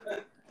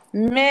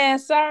Man,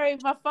 sorry,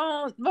 my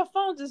phone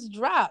just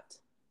dropped.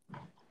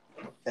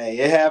 Hey,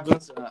 it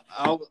happens.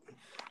 It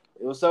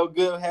was so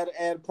good. Had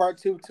to add part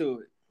two to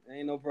it.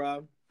 Ain't no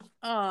problem.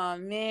 Oh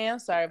man, I'm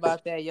sorry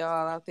about that,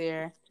 y'all out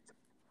there.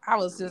 I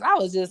was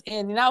just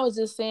ending. I was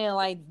just saying,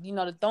 like,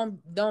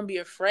 don't be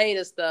afraid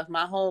of stuff.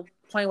 My whole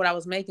point, what I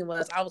was making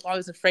was, I was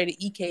always afraid of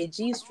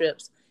EKG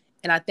strips,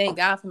 and I thank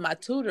God for my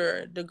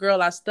tutor, the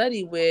girl I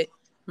studied with,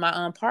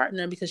 my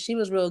partner, because she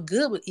was real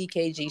good with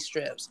EKG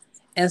strips,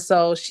 and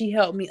so she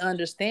helped me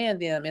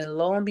understand them. And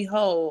lo and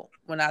behold,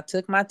 when I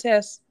took my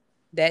test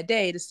that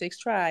day, the sixth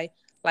try,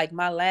 like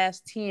my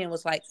last 10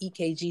 was like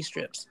EKG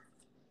strips.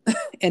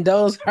 And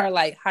those are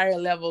like higher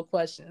level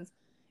questions.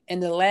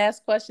 And the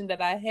last question that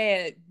I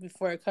had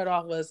before it cut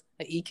off was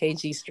an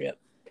EKG strip.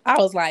 I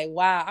was like,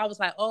 wow. I was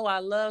like, oh, I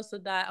love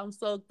Sadat. I'm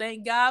so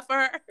thank God for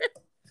her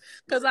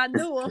because I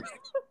knew him.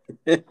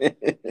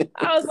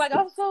 I was like,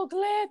 I'm so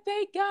glad.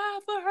 Thank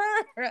God for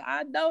her.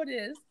 I know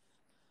this.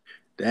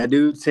 That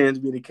dude tends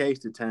to be the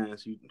case at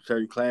times. You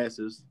certain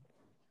classes,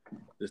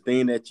 the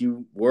thing that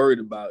you worried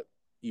about,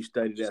 you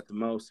studied that the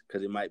most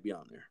because it might be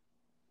on there.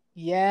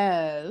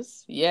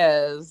 Yes,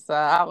 yes.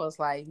 I was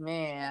like,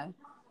 man,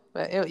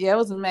 but yeah, it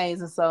was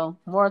amazing. So,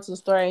 more to the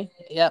story.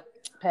 Yep,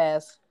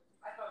 pass.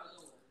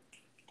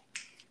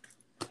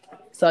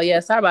 So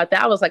yeah, sorry about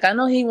that. I was like, I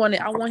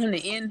want him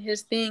to end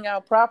his thing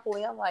out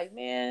properly. I'm like,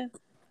 man,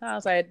 I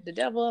was like, the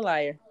devil a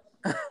liar.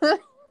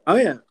 Oh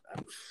yeah,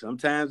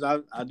 sometimes I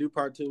do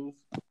part two.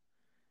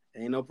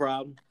 Ain't no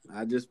problem.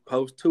 I just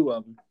post two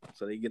of them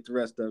so they get the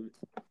rest of it.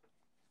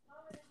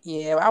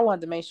 Yeah, I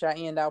wanted to make sure I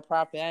end out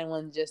properly. I didn't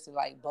want just to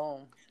like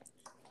boom.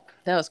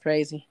 That was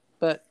crazy.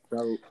 But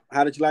So,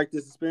 how did you like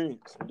this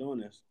experience of doing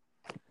this?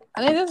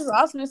 I think this was an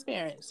awesome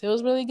experience. It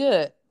was really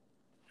good.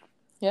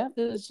 Yeah,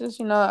 it's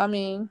just, I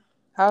mean,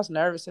 I was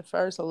nervous at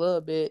first a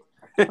little bit.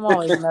 I'm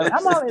always nervous.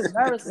 I'm always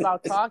nervous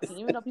about talking.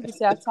 Even though people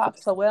say I talk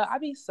so well, I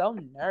be so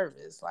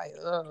nervous. Like,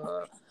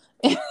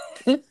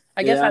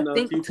 I guess Yeah, I I know a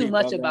think few too people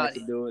much I've had about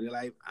to it. do it. They're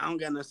like, I don't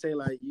got nothing to say.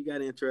 Like, you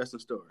got an interesting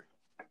story.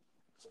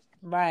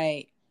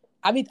 Right.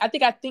 I mean, I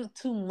think I think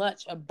too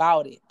much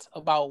about it,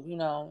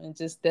 and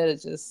just instead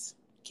of just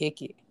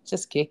kick it.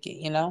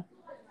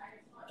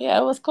 Yeah,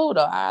 it was cool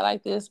though. I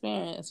like the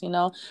experience.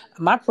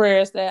 My prayer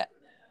is that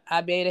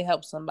I be able to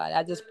help somebody.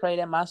 I just pray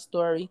that my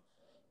story,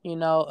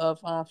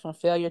 of from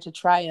failure to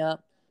triumph,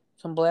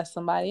 can bless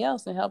somebody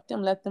else and help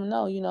them, let them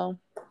know,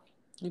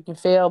 you can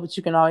fail, but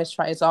you can always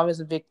try. It's always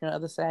a victory on the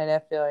other side of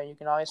that failure. You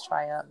can always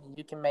triumph and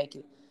you can make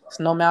it. It's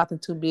no mountain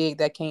too big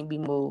that can't be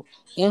moved.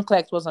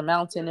 NCLEX was a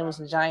mountain. It was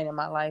a giant in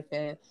my life.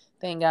 And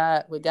thank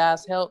God, with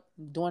God's help,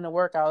 doing the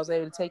work, I was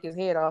able to take his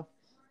head off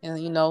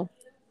and,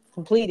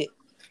 complete it.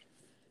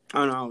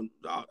 I don't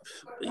know.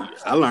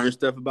 I learned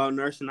stuff about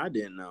nursing I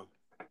didn't know.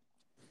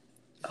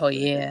 Oh,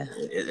 yeah.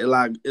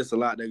 It's a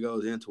lot that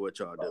goes into what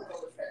y'all do.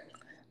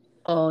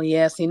 Oh,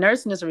 yeah. See,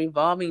 nursing is a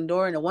revolving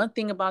door. And the one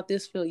thing about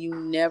this field, you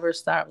never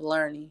stop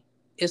learning.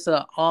 It's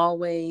a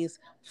always,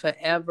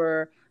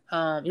 forever.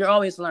 You're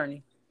always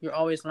learning. You're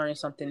always learning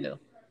something new.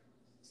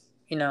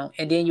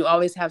 And then you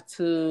always have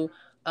to,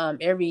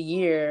 every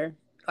year,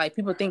 like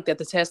people think that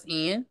the test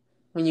end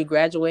when you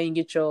graduate and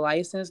get your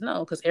license.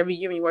 No, because every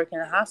year when you work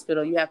in a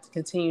hospital, you have to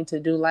continue to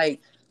do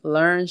like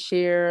learn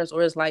shares,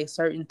 or it's like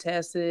certain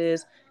tests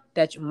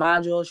that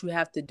modules you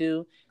have to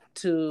do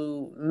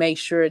to make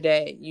sure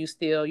that you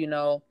still,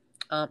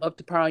 up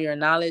to par on your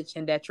knowledge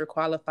and that you're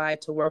qualified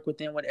to work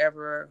within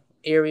whatever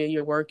area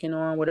you're working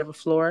on, whatever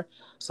floor.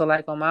 So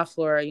like on my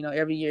floor,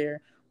 every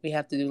year we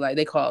have to do, like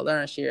they call it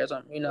learn shares.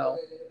 At St.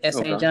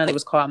 Okay. John it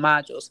was called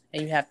modules,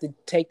 and you have to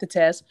take the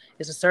test.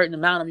 It's a certain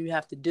amount of them you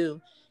have to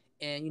do,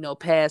 and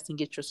pass and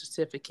get your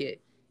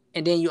certificate.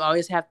 And then you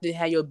always have to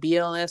have your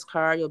BLS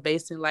card, your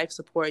basic life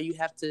support. You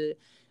have to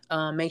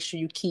make sure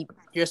you keep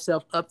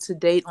yourself up to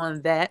date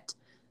on that.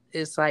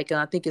 It's like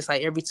I think it's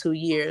like every 2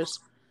 years.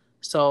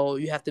 So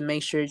you have to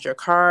make sure your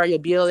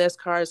BLS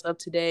card is up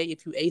to date.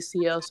 If you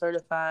ACL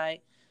certified,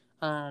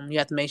 you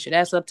have to make sure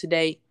that's up to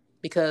date,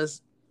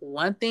 because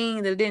one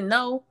thing that I didn't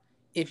know,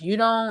 if you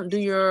don't do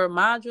your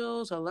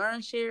modules or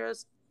learn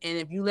shares, and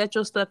if you let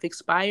your stuff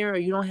expire or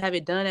you don't have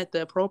it done at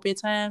the appropriate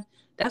time,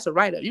 that's a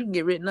write up. You can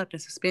get written up and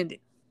suspended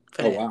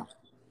for Oh that. wow.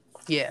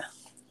 Yeah.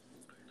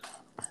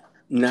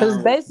 Because it's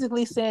Now,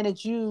 basically saying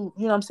that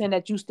what I'm saying,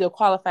 that you still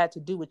qualified to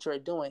do what you're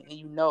doing.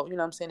 And what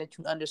I'm saying, that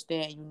you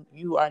understand,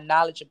 you are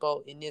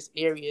knowledgeable in this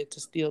area to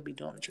still be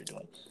doing what you're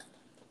doing.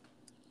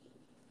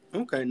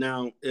 okay.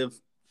 Now, if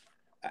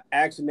an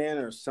accident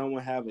or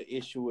someone have an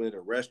issue with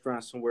a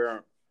restaurant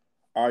somewhere,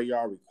 are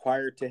y'all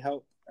required to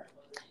help?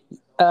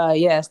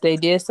 Yes, they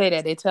did say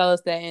that. They tell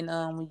us that in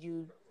when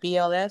you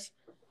BLS,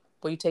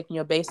 where you taking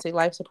your basic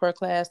life support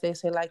class, they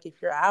say like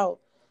if you're out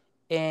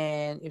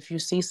and if you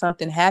see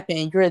something happen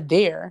and you're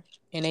there,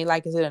 and they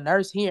like, is it a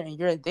nurse here, and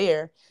you're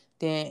there,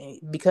 then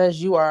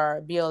because you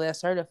are BLS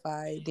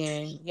certified,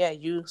 then yeah,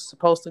 you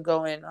supposed to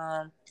go and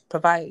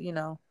provide,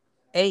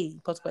 aid,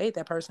 supposed to go aid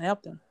that person,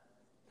 help them.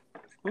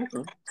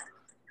 Okay.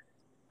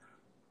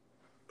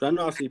 So I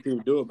know I see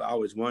people do it, but I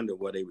always wonder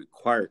were they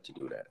required to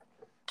do that.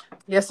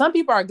 Yeah, some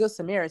people are good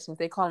Samaritans.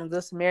 They call them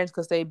good Samaritans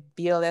because they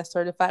BLS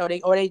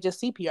certified, or they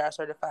just CPR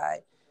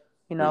certified.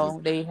 You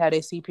know, they had a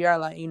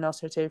CPR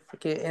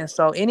certificate, and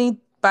so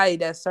anybody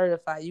that's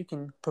certified, you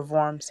can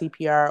perform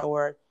CPR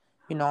or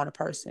on a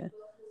person.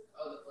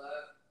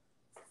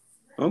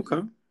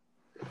 Okay.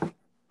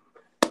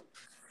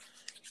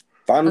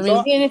 I mean,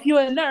 then if you're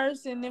a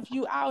nurse and if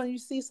you out and you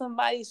see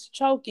somebody's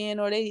choking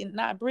or they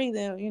not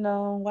breathing,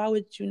 why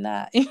would you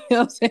not? You know what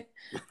I'm saying?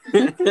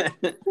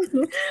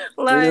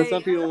 Like,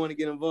 some people want to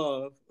get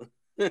involved.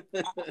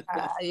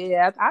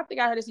 Yeah, I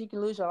think I heard this. You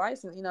can lose your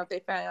license. If they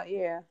find out,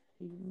 you're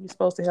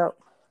supposed to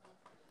help.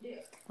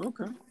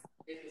 Okay.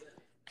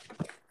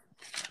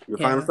 Your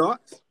final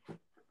thoughts?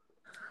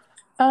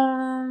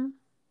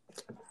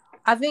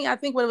 I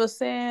think what it was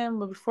saying,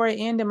 but before it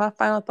ended, my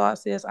final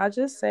thoughts is I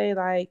just say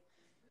like,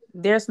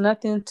 there's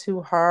nothing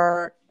too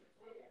hard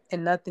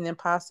and nothing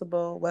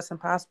impossible. What's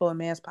impossible in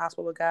man is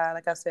possible with God.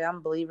 Like I said, I'm a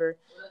believer.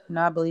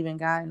 I believe in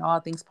God and all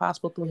things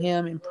possible through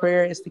Him, and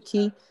prayer is the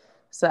key.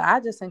 So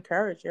I just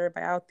encourage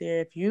everybody out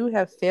there, if you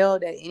have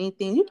failed at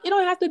anything, you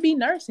don't have to be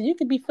nursing. You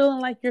could be feeling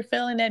like you're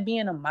failing at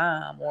being a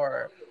mom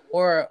or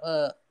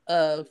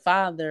a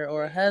father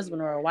or a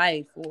husband or a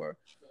wife or,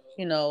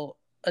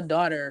 a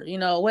daughter,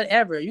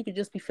 whatever. You could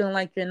just be feeling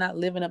like you're not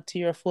living up to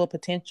your full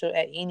potential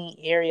at any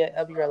area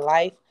of your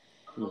life.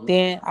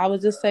 Then I would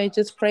just say,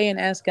 just pray and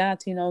ask God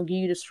to, give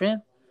you the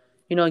strength,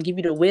 give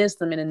you the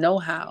wisdom and the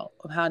know-how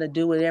of how to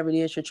do whatever it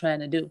is you're trying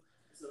to do,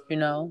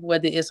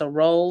 whether it's a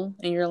role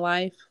in your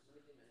life,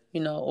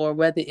 or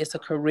whether it's a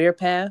career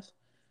path,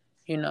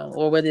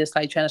 or whether it's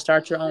like trying to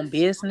start your own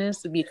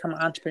business to become an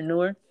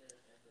entrepreneur.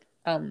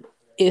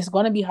 It's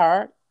going to be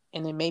hard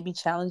and it may be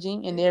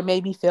challenging and there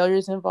may be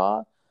failures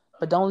involved,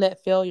 but don't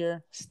let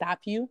failure stop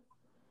you.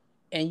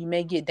 And you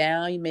may get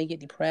down, you may get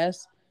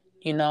depressed,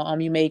 you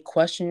may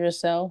question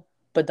yourself,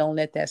 but don't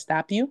let that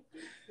stop you.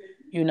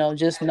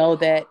 Just know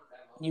that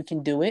you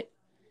can do it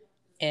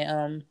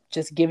and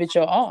just give it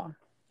your all.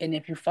 And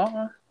if you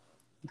fall,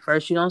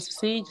 first you don't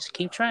succeed, just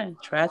keep trying.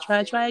 Try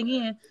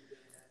again.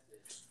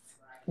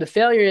 The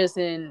failure is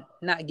in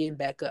not getting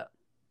back up.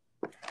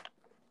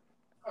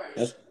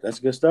 That's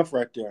good stuff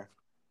right there.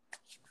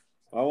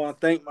 I want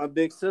to thank my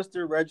big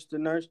sister,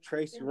 registered nurse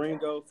Tracy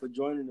Ringo, for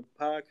joining the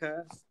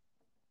podcast.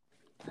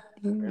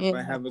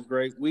 Everybody have a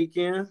great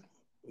weekend.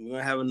 We're going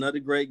to have another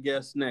great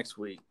guest next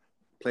week.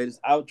 Play this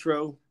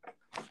outro,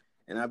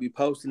 and I'll be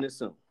posting it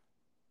soon.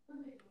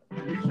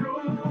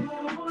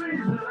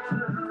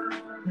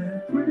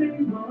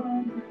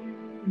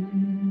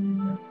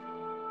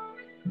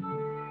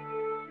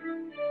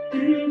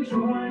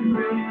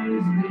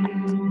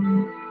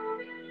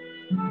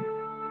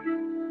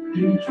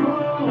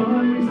 Detroit,